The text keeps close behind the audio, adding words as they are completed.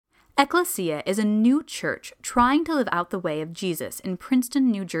Ecclesia is a new church trying to live out the way of Jesus in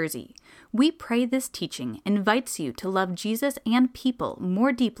Princeton, New Jersey. We pray this teaching invites you to love Jesus and people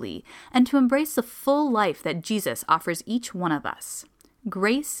more deeply and to embrace the full life that Jesus offers each one of us.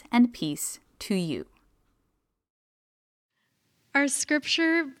 Grace and peace to you. Our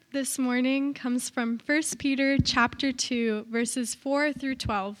scripture this morning comes from 1 Peter chapter 2, verses 4 through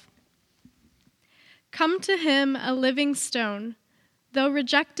 12. Come to him, a living stone, though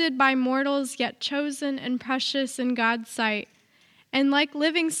rejected by mortals, yet chosen and precious in God's sight. And like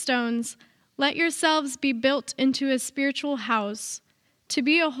living stones, let yourselves be built into a spiritual house, to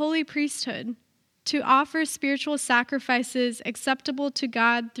be a holy priesthood, to offer spiritual sacrifices acceptable to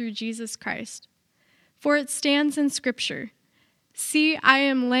God through Jesus Christ. For it stands in Scripture, "See, I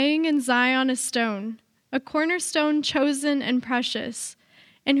am laying in Zion a stone, a cornerstone chosen and precious,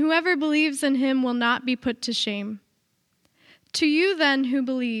 and whoever believes in him will not be put to shame." To you then who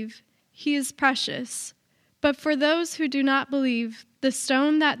believe, he is precious. But for those who do not believe, the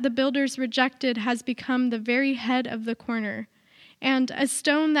stone that the builders rejected has become the very head of the corner, and a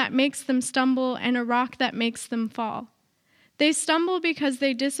stone that makes them stumble and a rock that makes them fall. They stumble because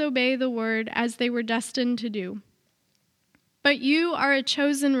they disobey the word as they were destined to do. But you are a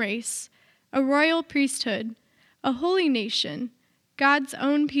chosen race, a royal priesthood, a holy nation, God's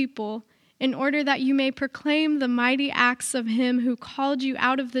own people, in order that you may proclaim the mighty acts of him who called you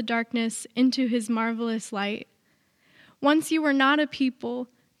out of the darkness into his marvelous light. Once you were not a people,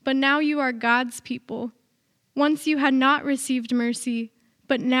 but now you are God's people. Once you had not received mercy,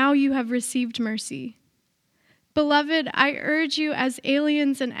 but now you have received mercy. Beloved, I urge you as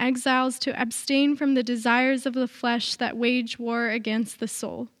aliens and exiles to abstain from the desires of the flesh that wage war against the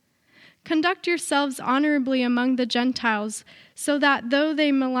soul. Conduct yourselves honorably among the Gentiles, so that though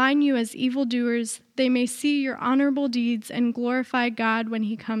they malign you as evildoers, they may see your honorable deeds and glorify God when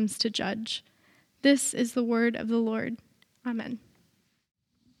he comes to judge. This is the word of the Lord. Amen.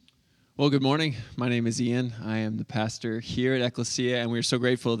 Well, good morning. My name is Ian. I am the pastor here at Ecclesia, and we're so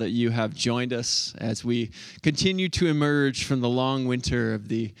grateful that you have joined us as we continue to emerge from the long winter of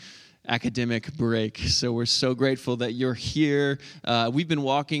the academic break. So we're so grateful that you're here. We've been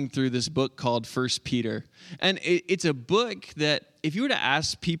walking through this book called 1 Peter. And it's a book that if you were to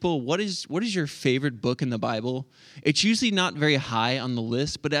ask people, what is your favorite book in the Bible? It's usually not very high on the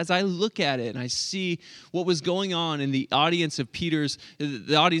list. But as I look at it and I see what was going on in the audience of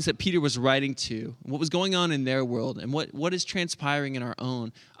the audience that Peter was writing to, what was going on in their world, and what is transpiring in our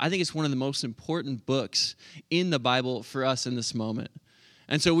own, I think it's one of the most important books in the Bible for us in this moment.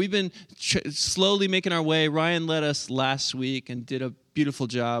 And so we've been slowly making our way. Ryan led us last week and did a beautiful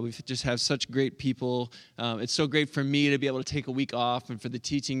job. We just have such great people. It's so great for me to be able to take a week off and for the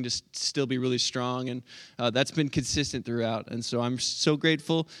teaching to still be really strong. And that's been consistent throughout. And so I'm so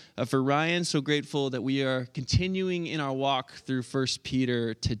grateful for Ryan, so grateful that we are continuing in our walk through 1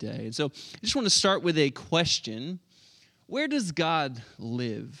 Peter today. And so I just want to start with a question. Where does God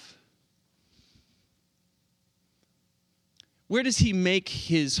live? Where does he make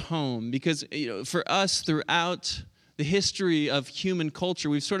his home? Because for us, throughout the history of human culture,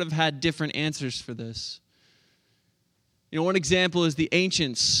 we've sort of had different answers for this. One example is the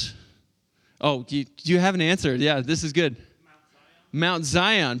ancients. Oh, do you have an answer? Yeah, this is good. Mount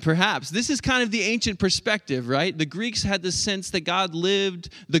Zion, perhaps. This is kind of the ancient perspective, right? The Greeks had the sense that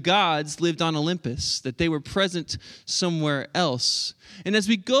the gods lived on Olympus, that they were present somewhere else. And as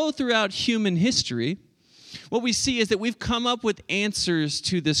we go throughout human history, what we see is that we've come up with answers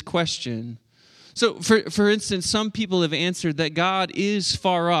to this question. So, for instance, some people have answered that God is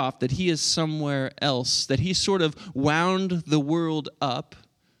far off, that he is somewhere else, that he sort of wound the world up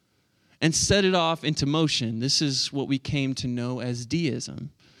and set it off into motion. This is what we came to know as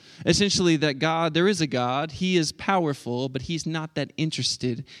deism. Essentially, that there is a God, he is powerful, but he's not that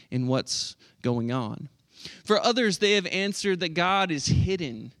interested in what's going on. For others, they have answered that God is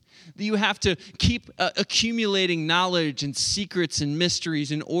hidden, that you have to keep accumulating knowledge and secrets and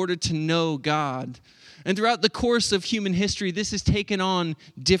mysteries in order to know God. And throughout the course of human history, this has taken on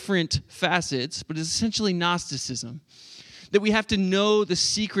different facets, but it's essentially Gnosticism. That we have to know the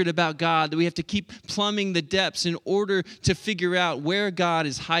secret about God, that we have to keep plumbing the depths in order to figure out where God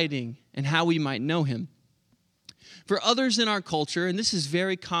is hiding and how we might know him. For others in our culture, and this is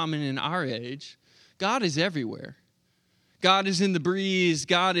very common in our age, God is everywhere. God is in the breeze.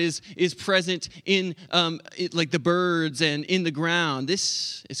 God is present in like the birds and in the ground.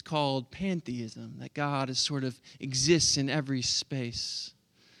 This is called pantheism, that God sort of exists in every space.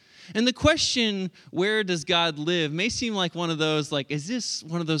 And the question, where does God live, may seem like one of those, like, is this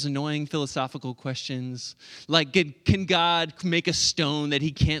one of those annoying philosophical questions? Like, can God make a stone that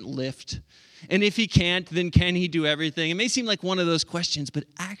he can't lift? And if he can't, then can he do everything? It may seem like one of those questions, but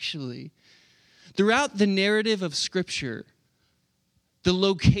actually, throughout the narrative of Scripture, the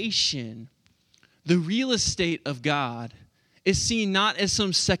location, the real estate of God is seen not as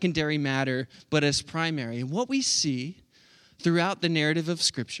some secondary matter, but as primary. And what we see throughout the narrative of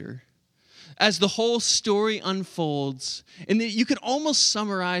Scripture, as the whole story unfolds, and you could almost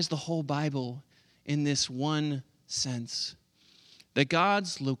summarize the whole Bible in this one sense, that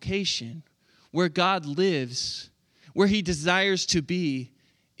God's location, where God lives, where he desires to be,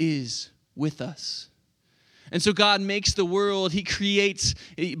 is with us. And so God makes the world. He creates,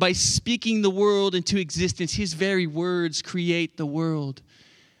 by speaking the world into existence, his very words create the world.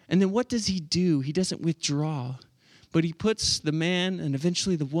 And then what does he do? He doesn't withdraw, but he puts the man and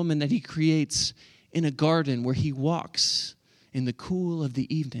eventually the woman that he creates in a garden where he walks in the cool of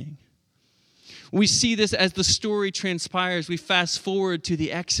the evening. We see this as the story transpires. We fast forward to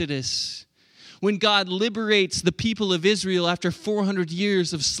the Exodus. When God liberates the people of Israel after 400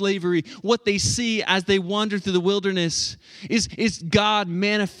 years of slavery, what they see as they wander through the wilderness is God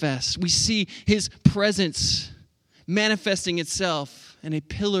manifest. We see his presence manifesting itself in a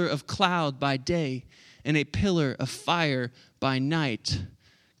pillar of cloud by day and a pillar of fire by night.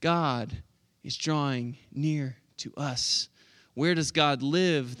 God is drawing near to us. Where does God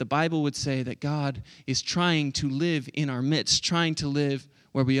live? The Bible would say that God is trying to live in our midst, trying to live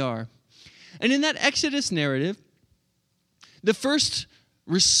where we are. And in that Exodus narrative, the first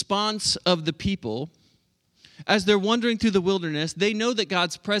response of the people, as they're wandering through the wilderness, they know that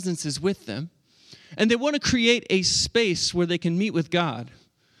God's presence is with them, and they want to create a space where they can meet with God.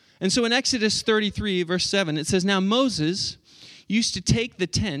 And so in Exodus 33, verse 7, it says, "Now Moses used to take the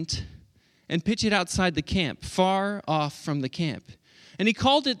tent and pitch it outside the camp, far off from the camp. And he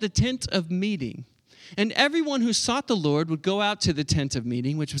called it the tent of meeting. And everyone who sought the Lord would go out to the tent of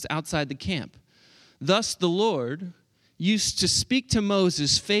meeting, which was outside the camp. Thus the Lord used to speak to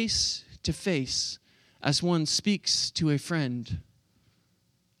Moses face to face, as one speaks to a friend."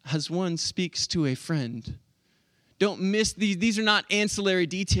 As one speaks to a friend. Don't miss these. These are not ancillary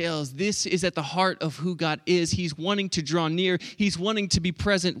details. This is at the heart of who God is. He's wanting to draw near. He's wanting to be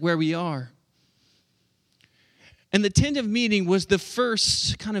present where we are. And the tent of meeting was the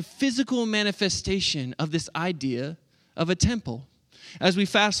first kind of physical manifestation of this idea of a temple. As we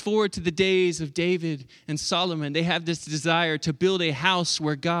fast forward to the days of David and Solomon, they have this desire to build a house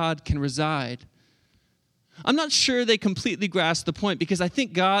where God can reside. I'm not sure they completely grasp the point, because I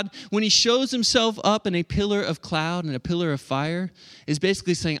think God, when he shows himself up in a pillar of cloud and a pillar of fire, is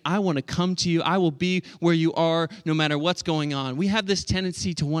basically saying, I want to come to you. I will be where you are no matter what's going on. We have this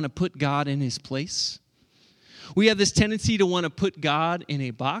tendency to want to put God in his place. We have this tendency to want to put God in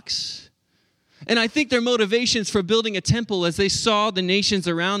a box. And I think their motivations for building a temple, as they saw the nations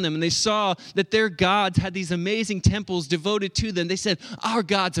around them and they saw that their gods had these amazing temples devoted to them, they said, our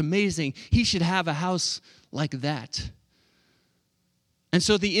God's amazing. He should have a house like that. And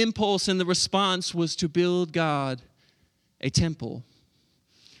so the impulse and the response was to build God a temple.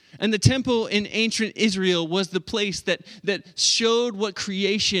 And the temple in ancient Israel was the place that showed what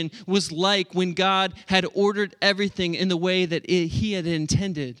creation was like when God had ordered everything in the way that he had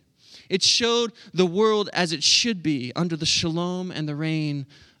intended. It showed the world as it should be under the shalom and the reign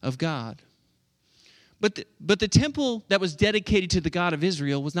of God. But the temple that was dedicated to the God of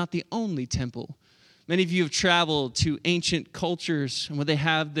Israel was not the only temple. Many of you have traveled to ancient cultures where they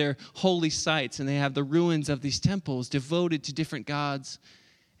have their holy sites and they have the ruins of these temples devoted to different gods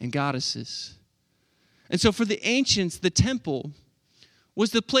and goddesses. And so for the ancients, the temple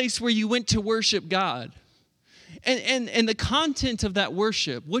was the place where you went to worship God. And the content of that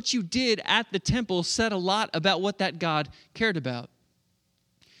worship, what you did at the temple, said a lot about what that God cared about.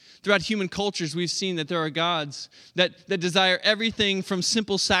 Throughout human cultures, we've seen that there are gods that desire everything from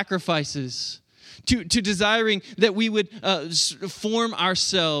simple sacrifices to desiring that we would form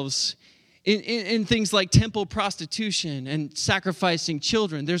ourselves in things like temple prostitution and sacrificing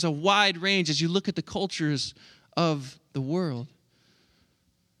children. There's a wide range as you look at the cultures of the world.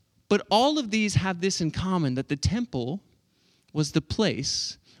 But all of these have this in common, that the temple was the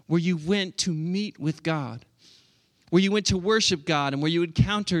place where you went to meet with God, where you went to worship God, and where you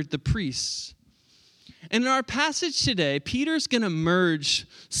encountered the priests. And in our passage today, Peter's going to merge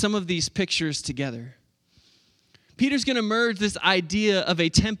some of these pictures together. Peter's going to merge this idea of a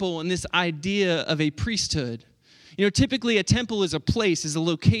temple and this idea of a priesthood. You know, typically a temple is a place, is a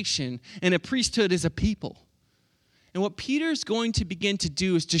location, and a priesthood is a people. And what Peter's going to begin to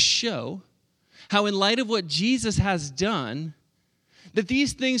do is to show how, in light of what Jesus has done, that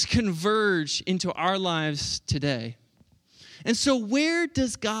these things converge into our lives today. And so where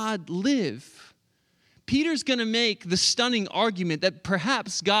does God live? Peter's going to make the stunning argument that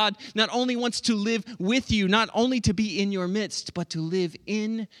perhaps God not only wants to live with you, not only to be in your midst, but to live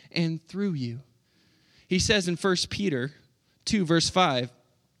in and through you. He says in 1 Peter 2, verse 5,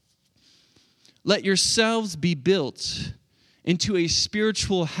 "Let yourselves be built into a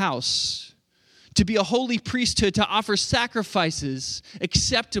spiritual house, to be a holy priesthood, to offer sacrifices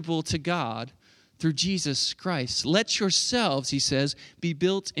acceptable to God through Jesus Christ." Let yourselves, he says, be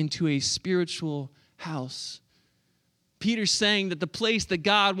built into a spiritual house. Peter's saying that the place that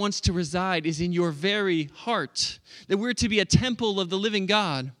God wants to reside is in your very heart, that we're to be a temple of the living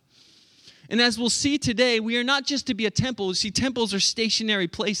God. And as we'll see today, we are not just to be a temple. You see, temples are stationary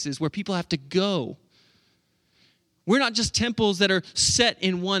places where people have to go. We're not just temples that are set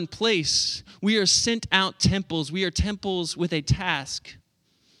in one place. We are sent out temples. We are temples with a task.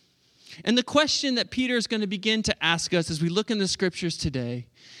 And the question that Peter is going to begin to ask us as we look in the scriptures today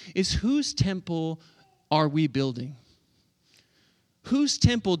is, whose temple are we building? Whose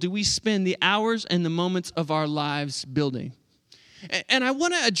temple do we spend the hours and the moments of our lives building? And I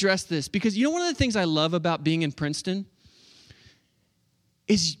want to address this because, you know, one of the things I love about being in Princeton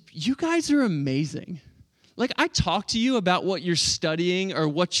is you guys are amazing. Like, I talk to you about what you're studying or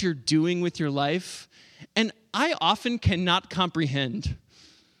what you're doing with your life, and I often cannot comprehend.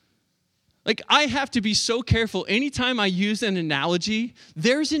 Like, I have to be so careful. Anytime I use an analogy,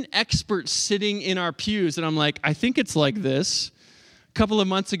 there's an expert sitting in our pews, and I'm like, I think it's like this. A couple of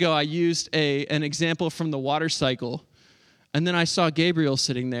months ago, I used an example from the water cycle, and then I saw Gabriel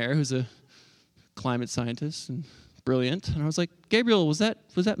sitting there, who's a climate scientist and brilliant, and I was like, Gabriel, was that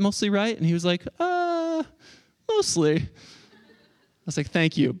mostly right? And he was like, mostly. I was like,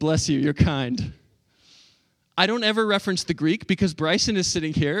 thank you, bless you, you're kind. I don't ever reference the Greek because Bryson is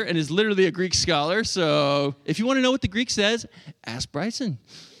sitting here and is literally a Greek scholar. So if you want to know what the Greek says, ask Bryson.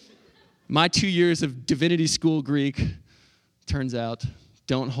 My 2 years of divinity school Greek, turns out,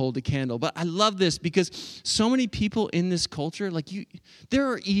 don't hold a candle. But I love this because so many people in this culture, there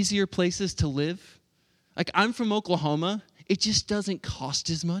are easier places to live. Like, I'm from Oklahoma. It just doesn't cost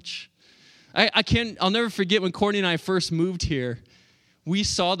as much. I'll never forget when Courtney and I first moved here, we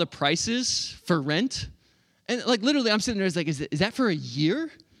saw the prices for rent. And literally, I'm sitting there, is that for a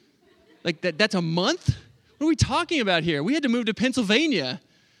year? That's a month? What are we talking about here? We had to move to Pennsylvania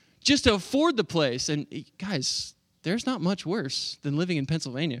just to afford the place. And guys, there's not much worse than living in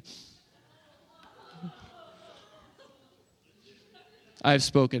Pennsylvania. I have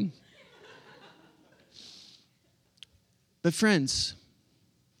spoken. But friends,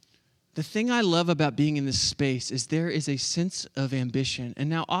 the thing I love about being in this space is there is a sense of ambition. And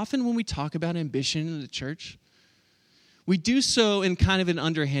now often when we talk about ambition in the church, we do so in kind of an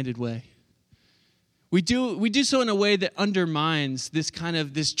underhanded way. We do so in a way that undermines this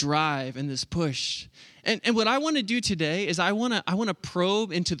drive and this push. And what I want to do today is I want to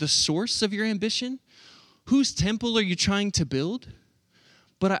probe into the source of your ambition. Whose temple are you trying to build?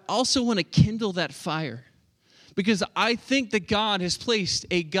 But I also want to kindle that fire, because I think that God has placed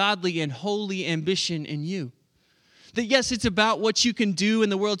a godly and holy ambition in you. That yes, it's about what you can do in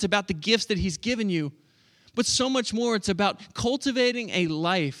the world. It's about the gifts that he's given you. But so much more, it's about cultivating a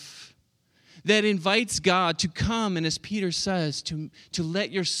life that invites God to come, and as Peter says, to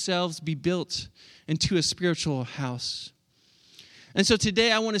let yourselves be built into a spiritual house. And so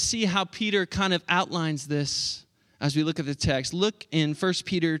today I want to see how Peter kind of outlines this as we look at the text. Look in 1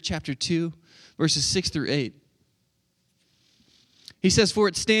 Peter chapter 2, verses 6 through 8. He says, "For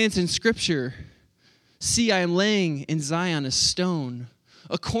it stands in Scripture, 'See, I am laying in Zion a stone,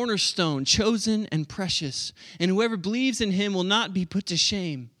 a cornerstone, chosen and precious, and whoever believes in him will not be put to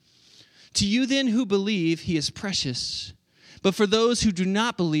shame. To you then who believe, he is precious. But for those who do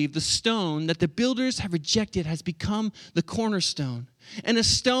not believe, the stone that the builders have rejected has become the cornerstone, and a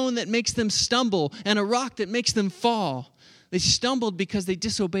stone that makes them stumble, and a rock that makes them fall. They stumbled because they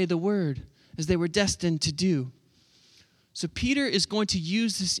disobeyed the word, as they were destined to do.'" So Peter is going to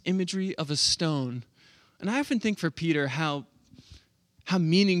use this imagery of a stone. And I often think for Peter how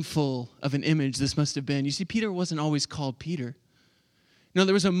meaningful of an image this must have been. You see, Peter wasn't always called Peter. No,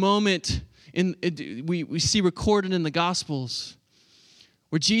 there was a moment we see recorded in the Gospels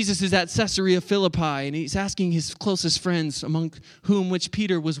where Jesus is at Caesarea Philippi, and he's asking his closest friends, among whom which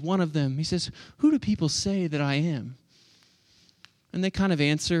Peter was one of them. He says, "Who do people say that I am?" And they kind of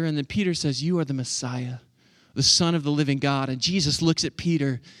answer, and then Peter says, "You are the Messiah the Son of the living God. And Jesus looks at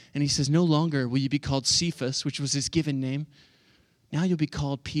Peter and he says, no longer will you be called Cephas, which was his given name. Now you'll be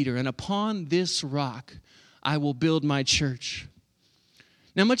called Peter. And upon this rock, I will build my church.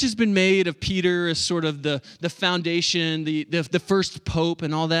 Now, much has been made of Peter as sort of the foundation, the first pope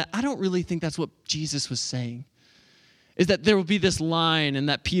and all that. I don't really think that's what Jesus was saying, is that there will be this line and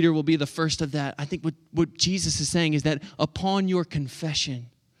that Peter will be the first of that. I think what Jesus is saying is that upon your confession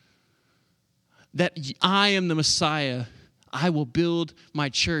that I am the Messiah, I will build my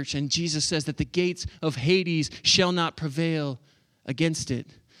church. And Jesus says that the gates of Hades shall not prevail against it.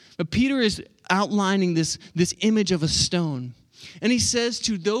 But Peter is outlining this image of a stone. And he says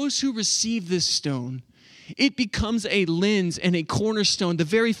to those who receive this stone, it becomes a lens and a cornerstone, the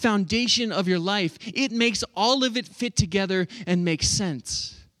very foundation of your life. It makes all of it fit together and make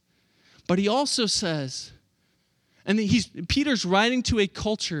sense. But he also says, and Peter's writing to a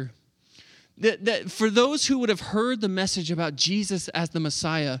culture that for those who would have heard the message about Jesus as the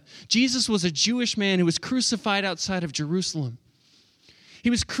Messiah, Jesus was a Jewish man who was crucified outside of Jerusalem. He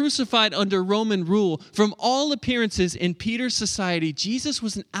was crucified under Roman rule. From all appearances in Peter's society, Jesus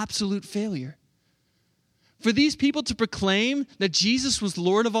was an absolute failure. For these people to proclaim that Jesus was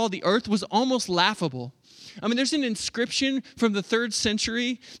Lord of all the earth was almost laughable. I mean, there's an inscription from the 3rd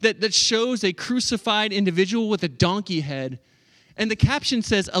century that shows a crucified individual with a donkey head. And the caption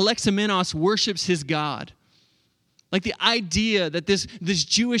says, Alexamenos worships his God. Like the idea that this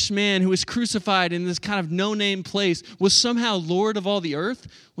Jewish man who was crucified in this kind of no-name place was somehow Lord of all the earth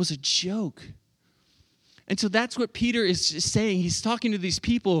was a joke. And so that's what Peter is saying. He's talking to these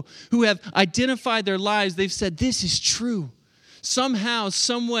people who have identified their lives. They've said, this is true. Somehow,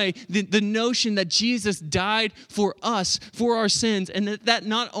 some way, the notion that Jesus died for us, for our sins, and that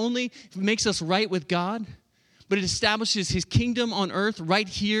not only makes us right with God, but it establishes his kingdom on earth right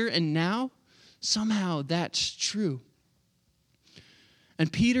here and now. Somehow that's true.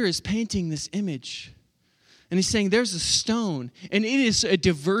 And Peter is painting this image. And he's saying there's a stone, and it is a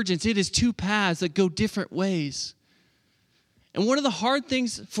divergence. It is two paths that go different ways. And one of the hard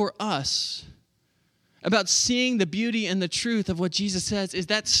things for us about seeing the beauty and the truth of what Jesus says is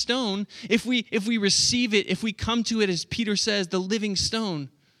that stone, if we receive it, if we come to it, as Peter says, the living stone,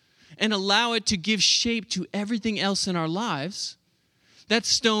 and allow it to give shape to everything else in our lives, that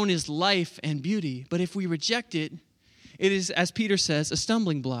stone is life and beauty. But if we reject it, it is, as Peter says, a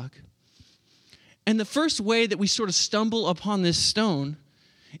stumbling block. And the first way that we sort of stumble upon this stone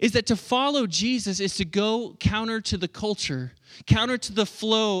is that to follow Jesus is to go counter to the culture, counter to the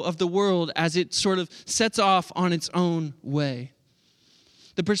flow of the world as it sort of sets off on its own way.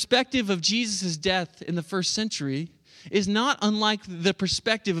 The perspective of Jesus' death in the 1st century is not unlike the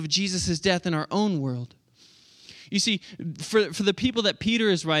perspective of Jesus' death in our own world. You see, for the people that Peter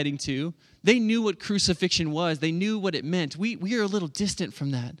is writing to, they knew what crucifixion was. They knew what it meant. We are a little distant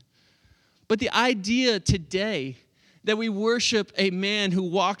from that. But the idea today that we worship a man who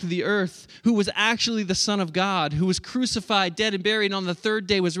walked the earth, who was actually the Son of God, who was crucified, dead, and buried, and on the 3rd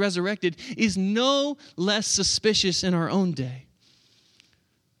day was resurrected, is no less suspicious in our own day.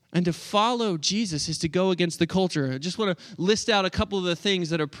 And to follow Jesus is to go against the culture. I just want to list out a couple of the things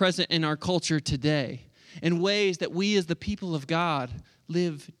that are present in our culture today in ways that we as the people of God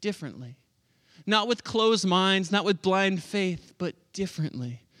live differently. Not with closed minds, not with blind faith, but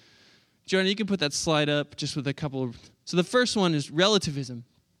differently. Jonah, you can put that slide up just with a couple of... So the first one is relativism.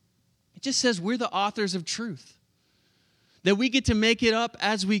 It just says we're the authors of truth, that we get to make it up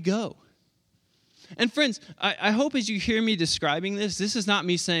as we go. And friends, I hope as you hear me describing this is not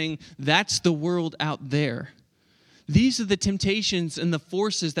me saying that's the world out there. These are the temptations and the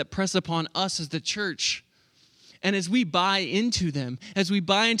forces that press upon us as the church. And as we buy into them, as we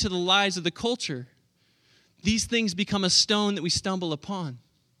buy into the lies of the culture, these things become a stone that we stumble upon.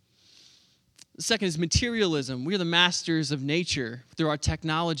 The second is materialism. We're the masters of nature through our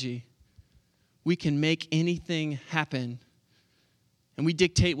technology. We can make anything happen, and we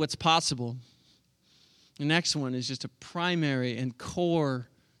dictate what's possible. The next one is just a primary and core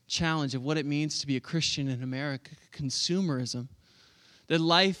challenge of what it means to be a Christian in America, consumerism. That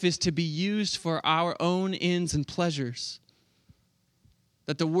life is to be used for our own ends and pleasures.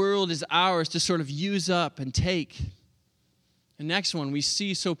 That the world is ours to sort of use up and take. The next one we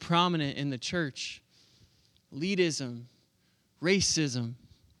see so prominent in the church, elitism, racism.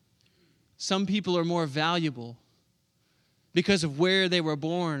 Some people are more valuable because of where they were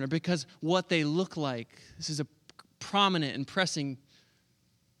born or because what they look like. This is a prominent and pressing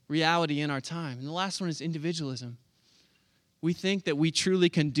reality in our time. And the last one is individualism. We think that we truly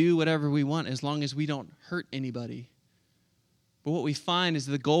can do whatever we want as long as we don't hurt anybody. But what we find is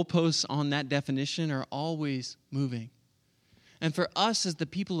the goalposts on that definition are always moving. And for us as the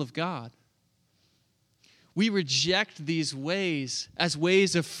people of God, we reject these ways as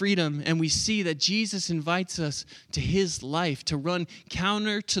ways of freedom, and we see that Jesus invites us to his life, to run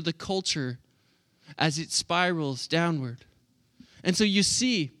counter to the culture as it spirals downward. And so you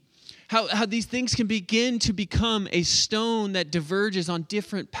see how these things can begin to become a stone that diverges on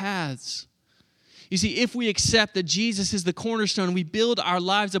different paths. You see, if we accept that Jesus is the cornerstone and we build our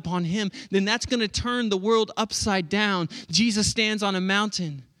lives upon him, then that's going to turn the world upside down. Jesus stands on a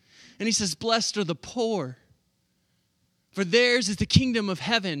mountain and he says, "Blessed are the poor, for theirs is the kingdom of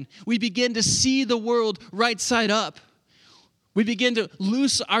heaven." We begin to see the world right side up. We begin to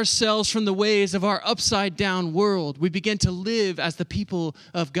loose ourselves from the ways of our upside down world. We begin to live as the people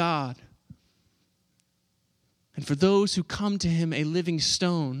of God. And for those who come to him, a living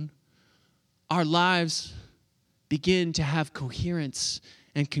stone, our lives begin to have coherence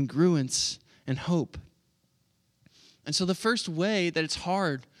and congruence and hope. And so the first way that it's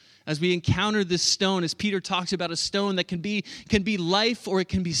hard as we encounter this stone, as Peter talks about a stone that can be life or it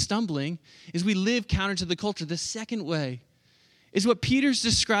can be stumbling, is we live counter to the culture. The second way is what Peter's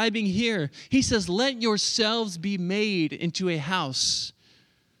describing here. He says, "Let yourselves be made into a house."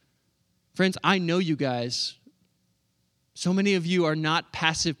 Friends, I know you guys. So many of you are not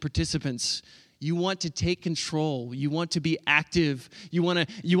passive participants. You want to take control. You want to be active. You want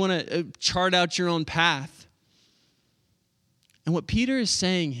to chart out your own path. And what Peter is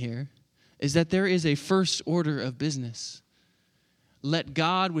saying here is that there is a first order of business. Let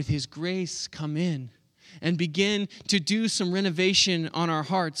God, with his grace, come in and begin to do some renovation on our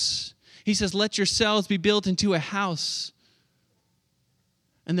hearts. He says, "Let yourselves be built into a house."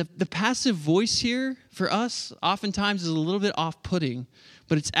 And the passive voice here for us oftentimes is a little bit off-putting,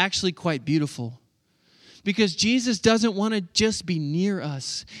 but it's actually quite beautiful. Because Jesus doesn't want to just be near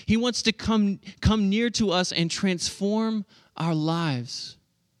us. He wants to come near to us and transform our lives.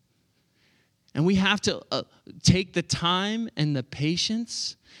 And we have to take the time and the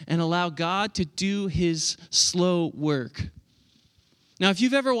patience and allow God to do his slow work. Now, if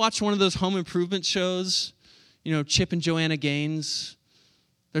you've ever watched one of those home improvement shows, Chip and Joanna Gaines,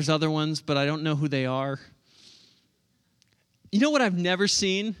 there's other ones, but I don't know who they are. You know what I've never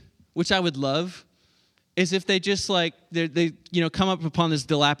seen, which I would love, is if they just they come up upon this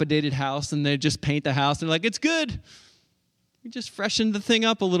dilapidated house and they just paint the house and they're like, "It's good. We just freshened the thing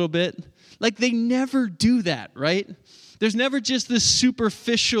up a little bit." Like, they never do that, right? There's never just this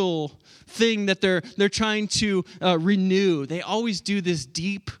superficial thing that they're trying to renew. They always do this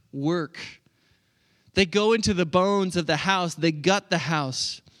deep work. They go into the bones of the house. They gut the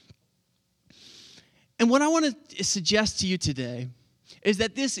house. And what I want to suggest to you today is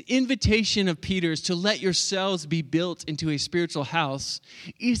that this invitation of Peter's to let yourselves be built into a spiritual house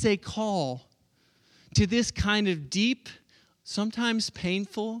is a call to this kind of deep, sometimes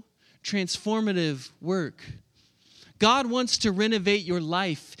painful, transformative work. God wants to renovate your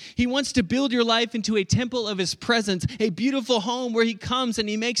life. He wants to build your life into a temple of his presence, a beautiful home where he comes and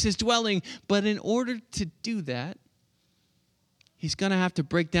he makes his dwelling. But in order to do that, he's going to have to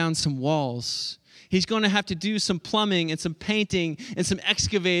break down some walls. He's going to have to do some plumbing and some painting and some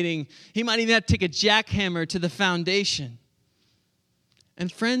excavating. He might even have to take a jackhammer to the foundation.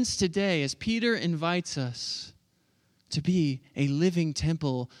 And friends, today, as Peter invites us to be a living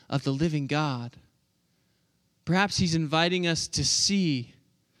temple of the living God, perhaps he's inviting us to see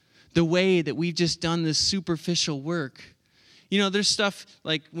the way that we've just done this superficial work. There's stuff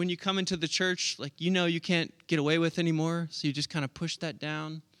like when you come into the church, you can't get away with anymore, so you just kind of push that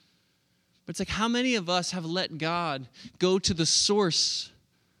down. But it's like, how many of us have let God go to the source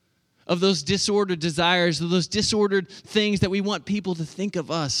of those disordered desires, of those disordered things that we want people to think of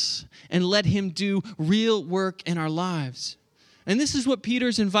us, and let him do real work in our lives? And this is what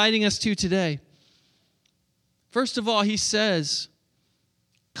Peter's inviting us to today. First of all, he says,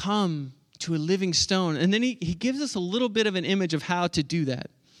 "Come to a living stone." And then he gives us a little bit of an image of how to do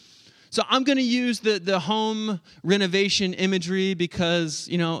that. So I'm going to use the home renovation imagery because,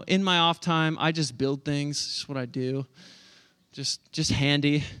 in my off time, I just build things. It's just what I do. Just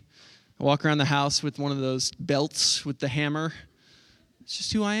handy. I walk around the house with one of those belts with the hammer. It's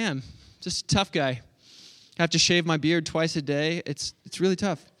just who I am. Just a tough guy. I have to shave my beard twice a day. It's really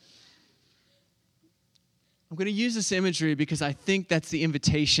tough. I'm going to use this imagery because I think that's the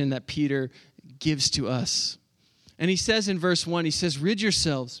invitation that Peter gives to us. And he says in verse 1, he says, "Rid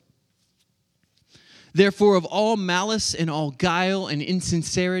yourselves, therefore, of all malice and all guile and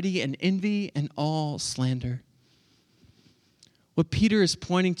insincerity and envy and all slander." What Peter is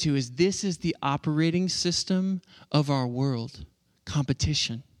pointing to is this is the operating system of our world.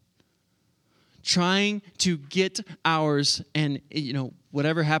 competition. Trying to get ours and,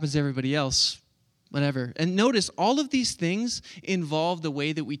 whatever happens to everybody else, whatever. And notice, all of these things involve the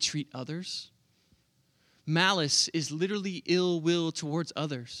way that we treat others. Malice is literally ill will towards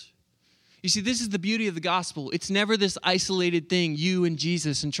others. You see, this is the beauty of the gospel. It's never this isolated thing, you and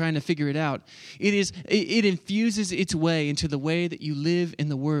Jesus, and trying to figure it out. It infuses its way into the way that you live in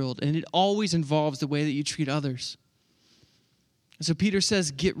the world, and it always involves the way that you treat others. And so Peter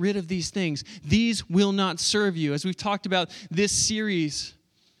says, get rid of these things. These will not serve you. As we've talked about this series,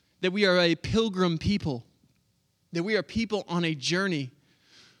 that we are a pilgrim people, that we are people on a journey,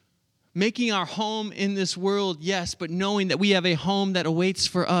 making our home in this world, yes, but knowing that we have a home that awaits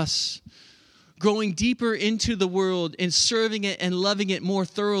for us, growing deeper into the world and serving it and loving it more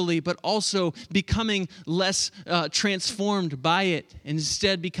thoroughly, but also becoming less transformed by it, and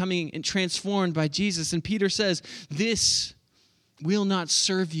instead becoming transformed by Jesus. And Peter says, this will not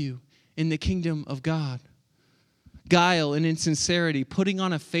serve you in the kingdom of God. Guile and insincerity, putting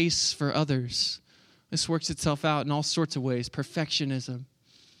on a face for others. This works itself out in all sorts of ways. Perfectionism,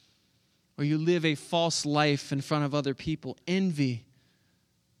 or you live a false life in front of other people. Envy,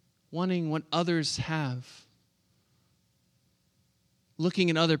 wanting what others have.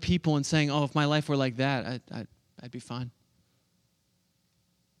 Looking at other people and saying, oh, if my life were like that, I'd be fine.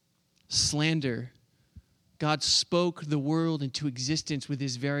 Slander. God spoke the world into existence with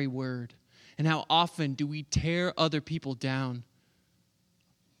his very word. And how often do we tear other people down?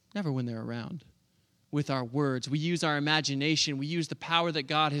 Never when they're around. With our words. We use our imagination. We use the power that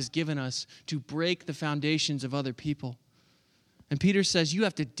God has given us to break the foundations of other people. And Peter says, you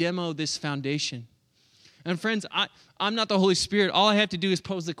have to demo this foundation. And friends, I'm not the Holy Spirit. All I have to do is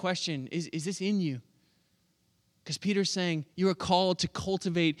pose the question, is this in you? Because Peter's saying you are called to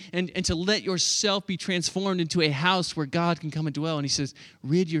cultivate and to let yourself be transformed into a house where God can come and dwell. And he says,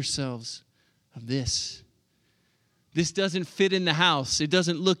 rid yourselves of this. This doesn't fit in the house. It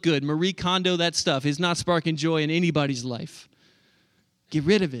doesn't look good. Marie Kondo, that stuff is not sparking joy in anybody's life. Get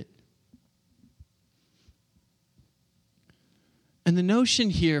rid of it. And the notion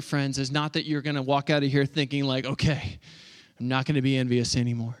here, friends, is not that you're going to walk out of here thinking like, okay, I'm not going to be envious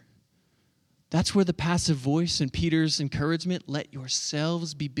anymore. That's where the passive voice and Peter's encouragement, let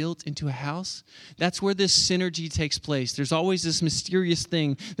yourselves be built into a house, that's where this synergy takes place. There's always this mysterious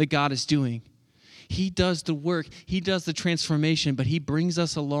thing that God is doing. He does the work, he does the transformation, but he brings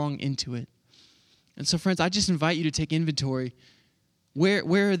us along into it. And so, friends, I just invite you to take inventory.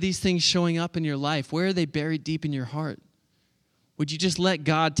 Where are these things showing up in your life? Where are they buried deep in your heart? Would you just let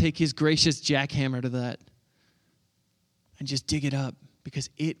God take his gracious jackhammer to that and just dig it up?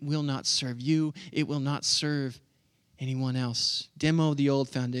 Because it will not serve you. It will not serve anyone else. Demo the old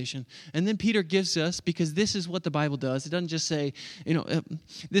foundation. And then Peter gives us, because this is what the Bible does. It doesn't just say,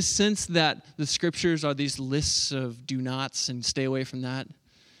 this sense that the scriptures are these lists of do nots and stay away from that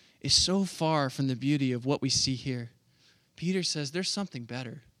is so far from the beauty of what we see here. Peter says there's something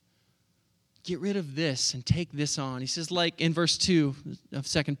better. Get rid of this and take this on. He says, like in verse 2 of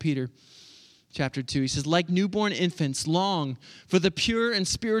 2 Peter, Chapter 2, he says, like newborn infants, long for the pure and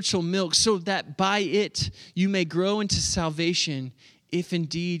spiritual milk, so that by it you may grow into salvation, if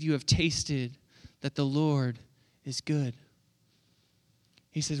indeed you have tasted that the Lord is good.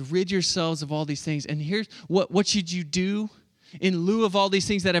 He says, rid yourselves of all these things. And here's what should you do in lieu of all these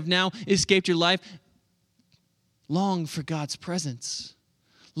things that have now escaped your life? Long for God's presence.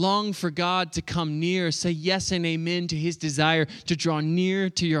 Long for God to come near. Say yes and amen to his desire to draw near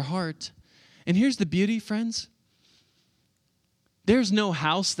to your heart. And here's the beauty, friends. There's no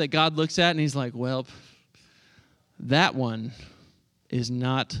house that God looks at and he's like, well, that one is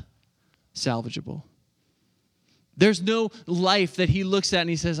not salvageable. There's no life that he looks at and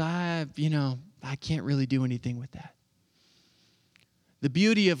he says, I can't really do anything with that. The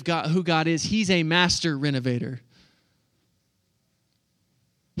beauty of God, who God is, he's a master renovator.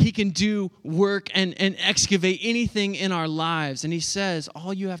 He can do work and excavate anything in our lives. And he says,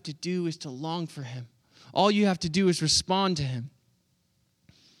 all you have to do is to long for him. All you have to do is respond to him.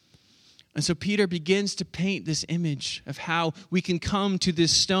 And so Peter begins to paint this image of how we can come to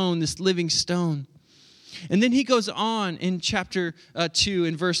this stone, this living stone. And then he goes on in chapter 2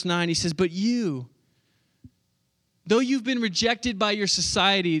 in verse 9. He says, but you, though you've been rejected by your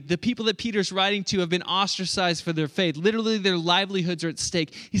society, the people that Peter's writing to have been ostracized for their faith. Literally, their livelihoods are at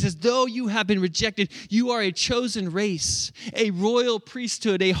stake. He says, though you have been rejected, you are a chosen race, a royal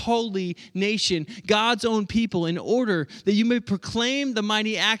priesthood, a holy nation, God's own people, in order that you may proclaim the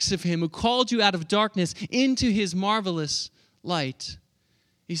mighty acts of him who called you out of darkness into his marvelous light.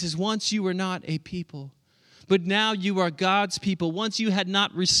 He says, once you were not a people, but now you are God's people. Once you had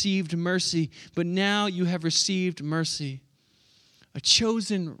not received mercy, but now you have received mercy. A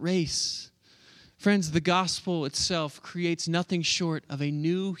chosen race. Friends, the gospel itself creates nothing short of a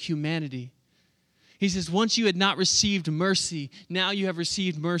new humanity. He says, once you had not received mercy, now you have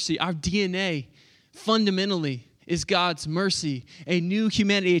received mercy. Our DNA, fundamentally, is God's mercy. A new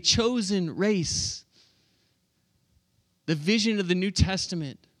humanity, a chosen race. The vision of the New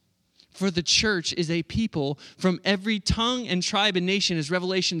Testament for the church is a people from every tongue and tribe and nation, as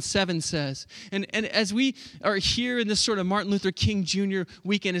Revelation 7 says. And as we are here in this sort of Martin Luther King Jr.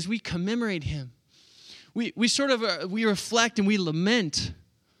 weekend, as we commemorate him, we reflect and we lament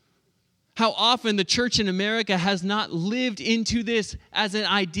how often the church in America has not lived into this as an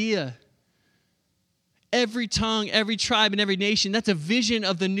idea. Every tongue, every tribe, and every nation, that's a vision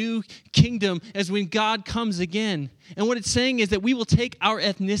of the new kingdom as when God comes again. And what it's saying is that we will take our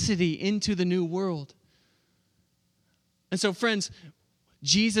ethnicity into the new world. And so, friends,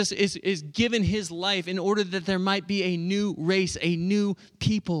 Jesus is given his life in order that there might be a new race, a new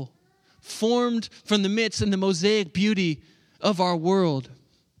people, formed from the midst and the mosaic beauty of our world.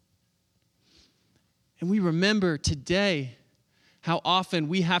 And we remember today how often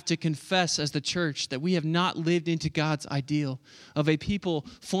we have to confess as the church that we have not lived into God's ideal of a people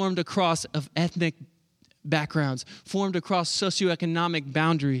formed across of ethnic backgrounds, formed across socioeconomic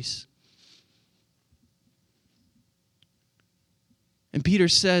boundaries. And Peter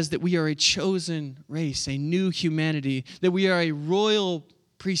says that we are a chosen race, a new humanity, that we are a royal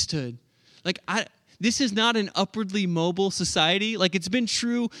priesthood. This is not an upwardly mobile society. Like, it's been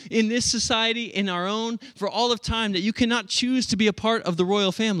true in this society, in our own, for all of time, that you cannot choose to be a part of the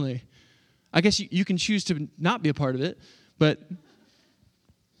royal family. I guess you can choose to not be a part of it, but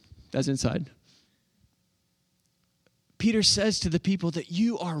that's inside. Peter says to the people that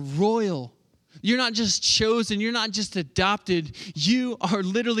you are royal. You're not just chosen. You're not just adopted. You are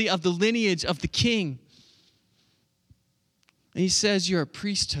literally of the lineage of the king. And he says you're a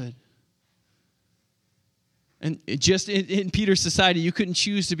priesthood. And just in Peter's society, you couldn't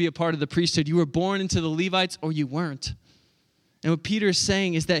choose to be a part of the priesthood. You were born into the Levites or you weren't. And what Peter is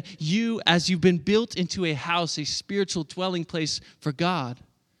saying is that you, as you've been built into a house, a spiritual dwelling place for God,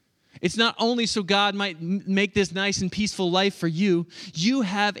 it's not only so God might make this nice and peaceful life for you. You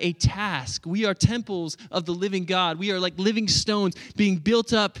have a task. We are temples of the living God. We are like living stones being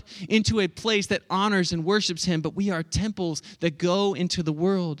built up into a place that honors and worships him. But we are temples that go into the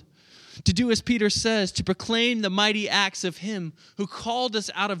world. To do as Peter says, to proclaim the mighty acts of him who called us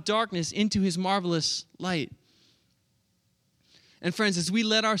out of darkness into his marvelous light. And friends, as we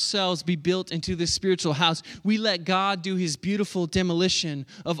let ourselves be built into this spiritual house, we let God do his beautiful demolition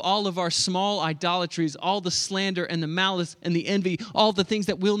of all of our small idolatries, all the slander and the malice and the envy, all the things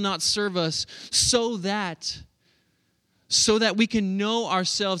that will not serve us, so that we can know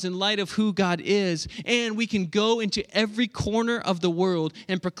ourselves in light of who God is, and we can go into every corner of the world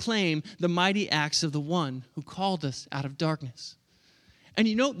and proclaim the mighty acts of the one who called us out of darkness. And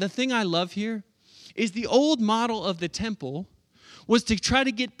you know, the thing I love here is the old model of the temple was to try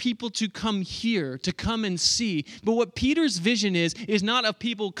to get people to come here, to come and see. But what Peter's vision is not of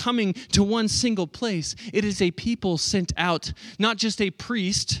people coming to one single place. It is a people sent out, not just a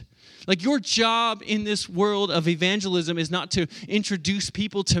priest. Like, your job in this world of evangelism is not to introduce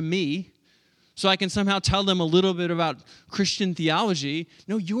people to me so I can somehow tell them a little bit about Christian theology.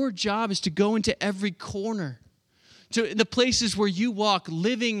 No, your job is to go into every corner, to the places where you walk,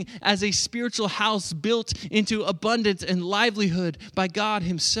 living as a spiritual house built into abundance and livelihood by God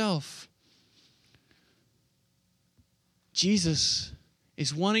himself. Jesus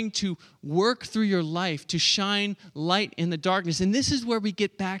is wanting to work through your life to shine light in the darkness. And this is where we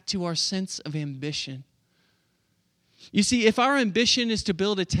get back to our sense of ambition. You see, if our ambition is to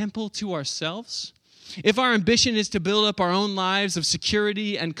build a temple to ourselves, if our ambition is to build up our own lives of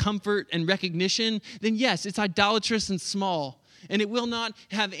security and comfort and recognition, then yes, it's idolatrous and small, and it will not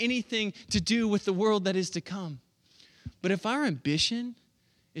have anything to do with the world that is to come. But if our ambition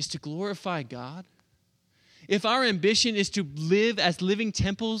is to glorify God, if our ambition is to live as living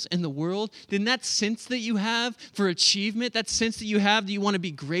temples in the world, then that sense that you have for achievement, that sense that you have that you want to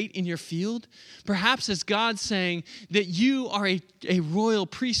be great in your field, perhaps as God saying that you are a royal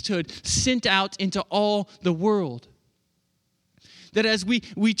priesthood sent out into all the world. That as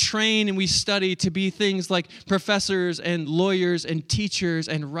we train and we study to be things like professors and lawyers and teachers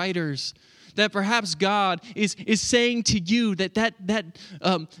and writers, that perhaps God is saying to you that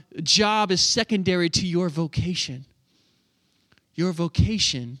job is secondary to your vocation. Your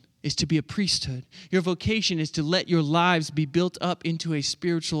vocation is to be a priesthood. Your vocation is to let your lives be built up into a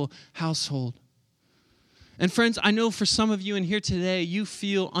spiritual household. And friends, I know for some of you in here today, you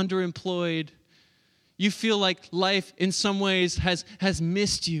feel underemployed. You feel like life in some ways has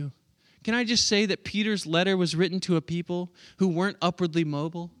missed you. Can I just say that Peter's letter was written to a people who weren't upwardly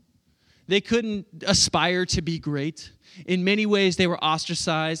mobile? They couldn't aspire to be great. In many ways, they were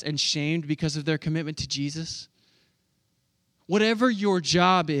ostracized and shamed because of their commitment to Jesus. Whatever your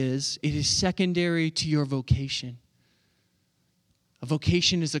job is, it is secondary to your vocation. A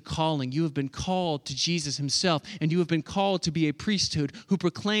vocation is a calling. You have been called to Jesus himself, and you have been called to be a priesthood who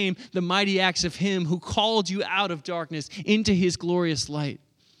proclaim the mighty acts of him who called you out of darkness into his glorious light.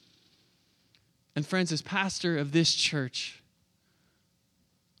 And friends, as pastor of this church,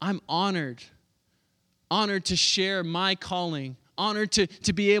 I'm honored to share my calling, honored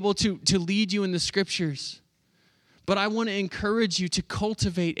to be able to lead you in the scriptures. But I want to encourage you to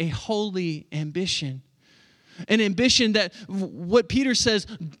cultivate a holy ambition. An ambition that, what Peter says,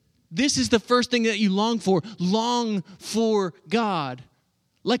 this is the first thing that you long for. Long for God.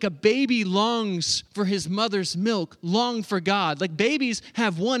 Like a baby longs for his mother's milk, long for God. Like babies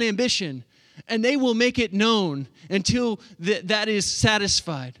have one ambition, and they will make it known until that is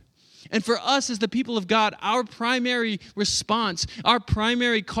satisfied. And for us as the people of God, our primary response, our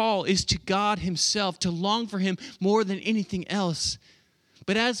primary call is to God himself, to long for him more than anything else.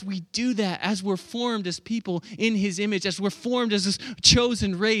 But as we do that, as we're formed as people in his image, as we're formed as this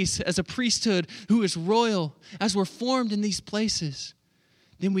chosen race, as a priesthood who is royal, as we're formed in these places,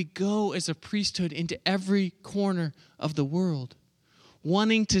 then we go as a priesthood into every corner of the world,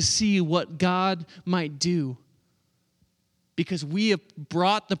 wanting to see what God might do. Because we have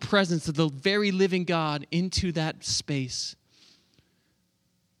brought the presence of the very living God into that space.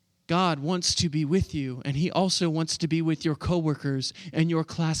 God wants to be with you, and he also wants to be with your coworkers and your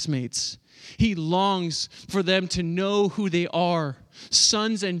classmates. He longs for them to know who they are.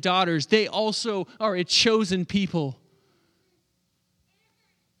 Sons and daughters, they also are a chosen people.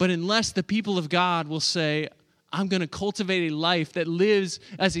 But unless the people of God will say, I'm going to cultivate a life that lives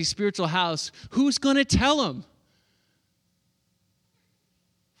as a spiritual house, who's going to tell them?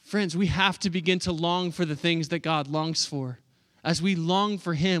 Friends, we have to begin to long for the things that God longs for. As we long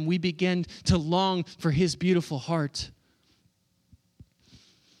for him, we begin to long for his beautiful heart.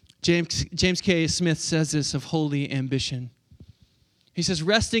 James K. Smith says this of holy ambition. He says,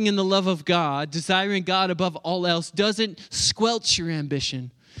 resting in the love of God, desiring God above all else, doesn't squelch your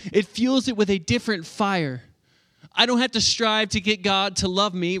ambition. It fuels it with a different fire. I don't have to strive to get God to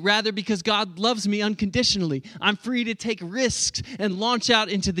love me, rather because God loves me unconditionally. I'm free to take risks and launch out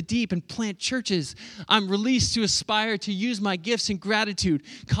into the deep and plant churches. I'm released to aspire to use my gifts in gratitude,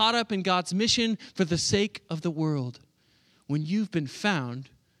 caught up in God's mission for the sake of the world. When you've been found,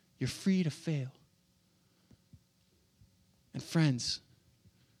 you're free to fail. And friends,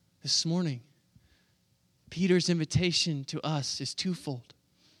 this morning, Peter's invitation to us is twofold.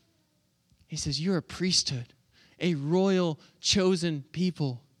 He says, you're a priesthood, a royal chosen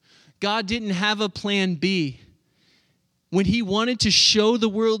people. God didn't have a plan B. When he wanted to show the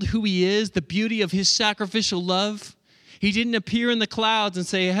world who he is, the beauty of his sacrificial love, he didn't appear in the clouds and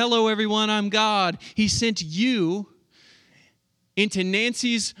say, hello everyone, I'm God. He sent you into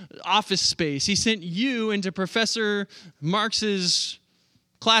Nancy's office space. He sent you into Professor Marx's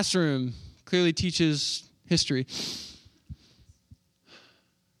classroom. Clearly teaches history.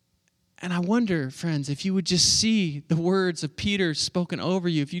 And I wonder, friends, if you would just see the words of Peter spoken over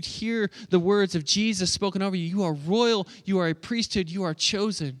you, if you'd hear the words of Jesus spoken over you, you are royal, you are a priesthood, you are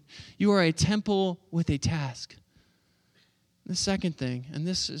chosen, you are a temple with a task. The second thing, and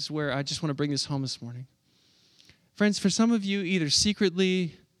this is where I just want to bring this home this morning. Friends, for some of you, either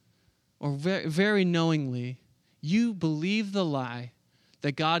secretly or very, very knowingly, you believe the lie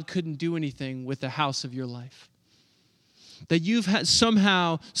that God couldn't do anything with the house of your life. That you've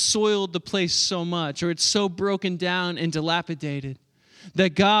somehow soiled the place so much, or it's so broken down and dilapidated,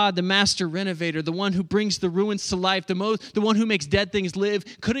 that God, the master renovator, the one who brings the ruins to life, the one who makes dead things live,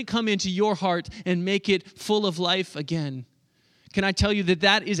 couldn't come into your heart and make it full of life again. Can I tell you that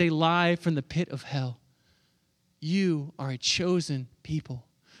that is a lie from the pit of hell? You are a chosen people.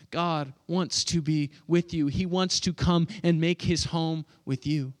 God wants to be with you. He wants to come and make his home with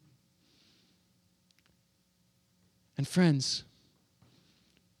you. And friends,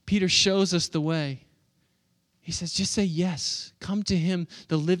 Peter shows us the way. He says, just say yes. Come to him,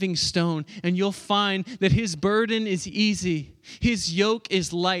 the living stone, and you'll find that his burden is easy. His yoke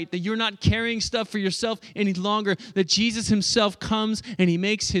is light, that you're not carrying stuff for yourself any longer, that Jesus himself comes and he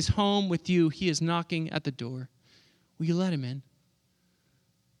makes his home with you. He is knocking at the door. Will you let him in?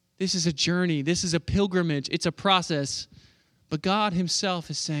 This is a journey. This is a pilgrimage. It's a process. But God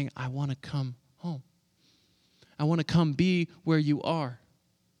himself is saying, I want to come home. I want to come be where you are.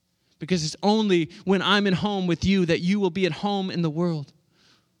 Because it's only when I'm at home with you that you will be at home in the world.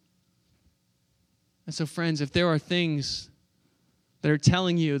 And so, friends, if there are things that are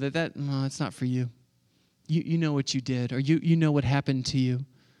telling you that it's not for you, you know what you did, or you know what happened to you,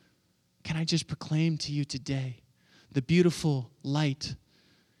 can I just proclaim to you today the beautiful light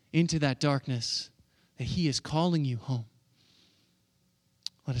into that darkness, that he is calling you home?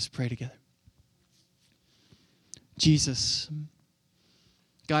 Let us pray together. Jesus,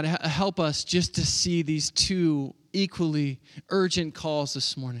 God, help us just to see these two equally urgent calls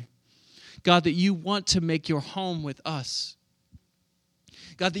this morning. God, that you want to make your home with us.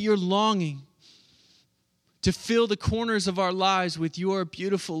 God, that you're longing to fill the corners of our lives with your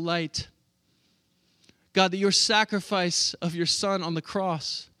beautiful light. God, that your sacrifice of your Son on the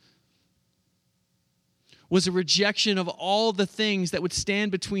cross was a rejection of all the things that would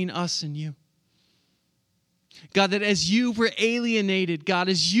stand between us and you. God, that as you were alienated, God,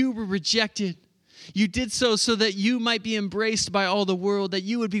 as you were rejected, you did so that you might be embraced by all the world, that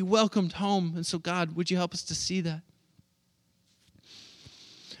you would be welcomed home. And so, God, would you help us to see that?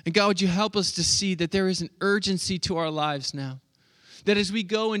 And God, would you help us to see that there is an urgency to our lives now? That as we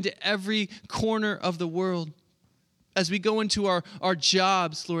go into every corner of the world, as we go into our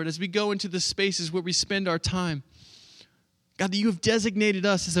jobs, Lord, as we go into the spaces where we spend our time, God, that you have designated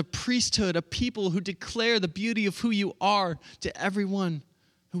us as a priesthood, a people who declare the beauty of who you are to everyone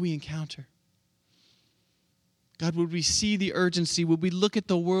who we encounter. God, would we see the urgency? Would we look at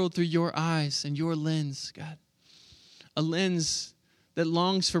the world through your eyes and your lens, God? A lens that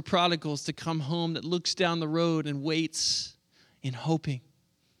longs for prodigals to come home, that looks down the road and waits in hoping.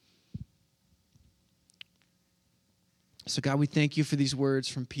 So God, we thank you for these words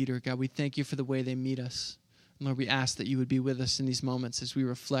from Peter. God, we thank you for the way they meet us. And Lord, we ask that you would be with us in these moments as we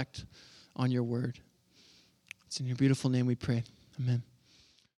reflect on your word. It's in your beautiful name we pray. Amen.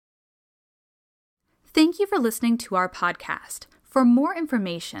 Thank you for listening to our podcast. For more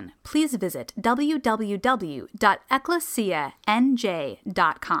information, please visit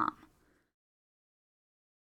www.ecclesianj.com.